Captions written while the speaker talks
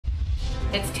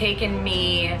It's taken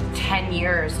me 10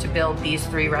 years to build these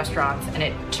 3 restaurants, and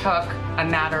it took a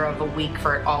matter of a week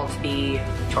for it all to be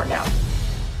torn down.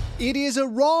 It is a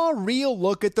raw, real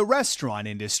look at the restaurant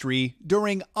industry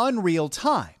during unreal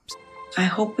times. I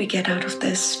hope we get out of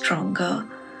this stronger.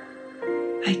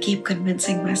 I keep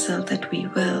convincing myself that we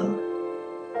will.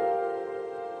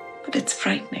 But it's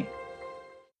frightening.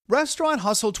 Restaurant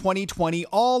Hustle 2020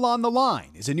 All on the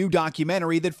Line is a new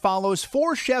documentary that follows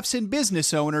 4 chefs and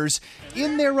business owners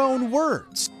in their own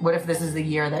words. What if this is the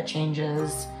year that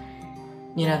changes,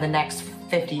 the next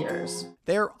 50 years?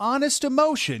 Their honest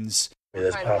emotions.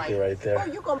 There's Poppy right there.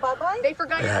 Oh, you going bye-bye? They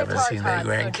forgot I haven't seen their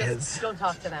grandkids. So don't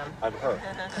talk to them. I'm her.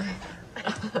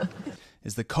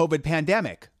 As the COVID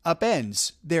pandemic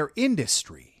upends their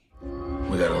industry.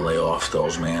 We got to lay off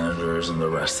those managers and the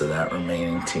rest of that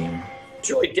remaining team. It's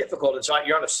really difficult. It's like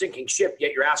you're on a sinking ship,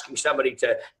 yet you're asking somebody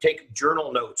to take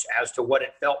journal notes as to what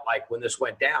it felt like when this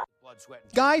went down.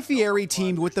 Guy Fieri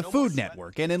teamed with the Food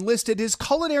Network and enlisted his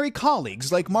culinary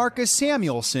colleagues like Marcus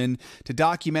Samuelsson to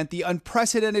document the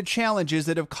unprecedented challenges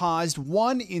that have caused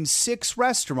 1 in 6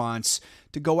 restaurants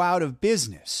to go out of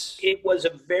business. It was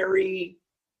a very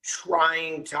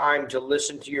trying time to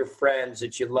listen to your friends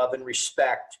that you love and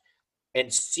respect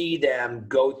and see them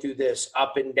go through this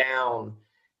up and down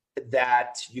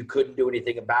that you couldn't do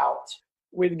anything about.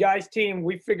 With Guy's team,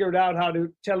 we figured out how to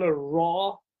tell a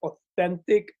raw,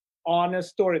 authentic, honest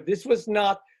story. This was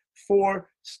not 4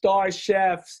 star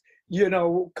chefs,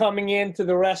 coming into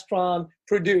the restaurant,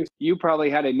 produce. You probably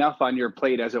had enough on your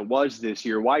plate as it was this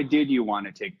year. Why did you want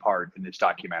to take part in this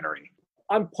documentary?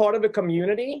 I'm part of a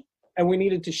community, and we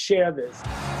needed to share this.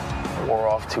 We're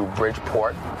off to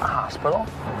Bridgeport Hospital,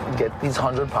 get these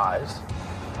 100 pies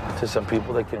to some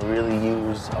people that can really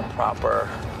use a proper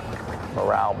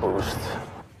morale boost.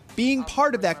 Being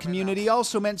part of that community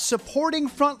also meant supporting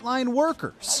frontline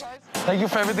workers. Thank you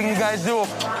for everything you guys do.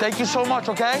 Thank you so much,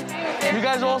 okay? You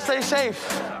guys all stay safe.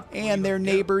 And their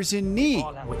neighbors in need.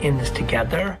 We're in this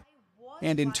together.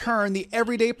 And in turn, the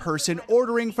everyday person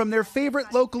ordering from their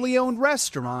favorite locally owned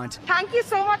restaurant. Thank you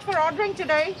so much for ordering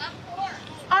today.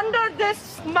 Under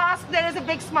this mask, there is a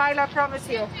big smile, I promise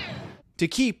you. To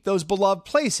keep those beloved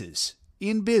places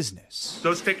in business.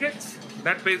 Those tickets,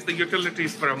 that pays the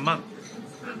utilities for a month.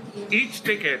 Each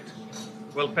ticket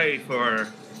will pay for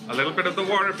a little bit of the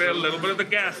water bill, a little bit of the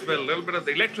gas bill, a little bit of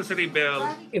the electricity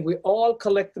bill. If we all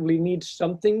collectively need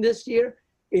something this year,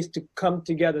 is to come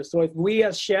together. So if we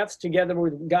as chefs together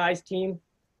with Guy's team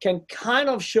can kind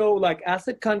of show, like, as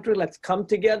a country, let's come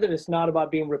together. It's not about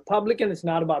being Republican. It's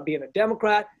not about being a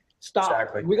Democrat. Stop.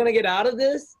 Exactly. We're going to get out of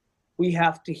this. We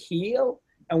have to heal,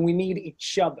 and we need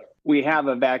each other. We have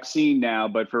a vaccine now,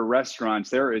 but for restaurants,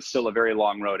 there is still a very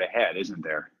long road ahead, isn't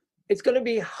there? It's going to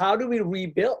be, how do we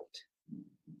rebuild?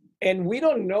 And we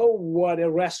don't know what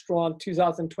a restaurant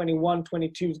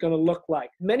 2021-22 is going to look like.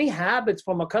 Many habits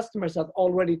from our customers have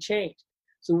already changed.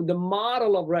 So the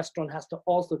model of restaurant has to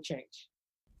also change.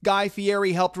 Guy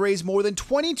Fieri helped raise more than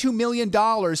 $22 million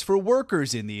for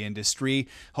workers in the industry,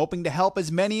 hoping to help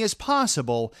as many as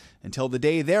possible until the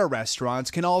day their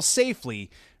restaurants can all safely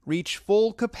reach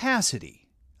full capacity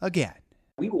again.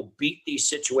 We will beat these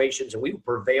situations and we will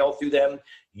prevail through them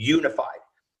unified.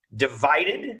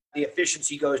 Divided, the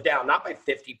efficiency goes down, not by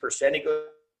 50%, it goes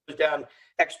down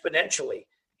exponentially.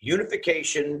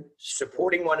 Unification,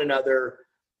 supporting one another,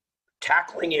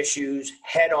 tackling issues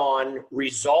head on,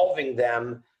 resolving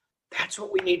them. That's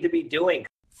what we need to be doing.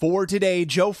 For Today,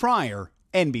 Joe Fryer,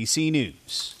 NBC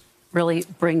News. Really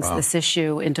brings this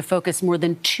issue into focus. More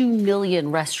than 2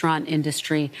 million restaurant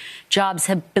industry jobs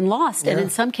have been lost. And in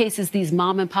some cases, these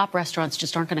mom and pop restaurants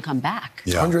just aren't going to come back.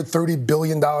 Yeah. $130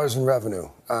 billion in revenue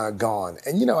gone.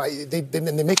 And,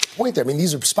 they make a point there. I mean,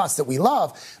 these are spots that we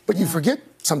love, but you forget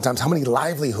sometimes how many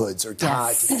livelihoods are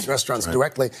tied to these restaurants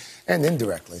directly and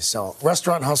indirectly. So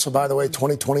Restaurant Hustle, by the way,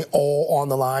 2020, all on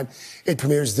the line. It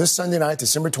premieres this Sunday night,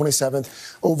 December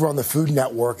 27th, over on the Food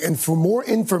Network. And for more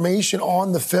information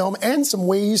on the film and some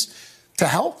ways to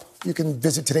help, you can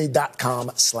visit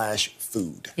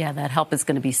today.com/food. Yeah, that help is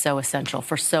going to be so essential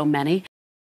for so many.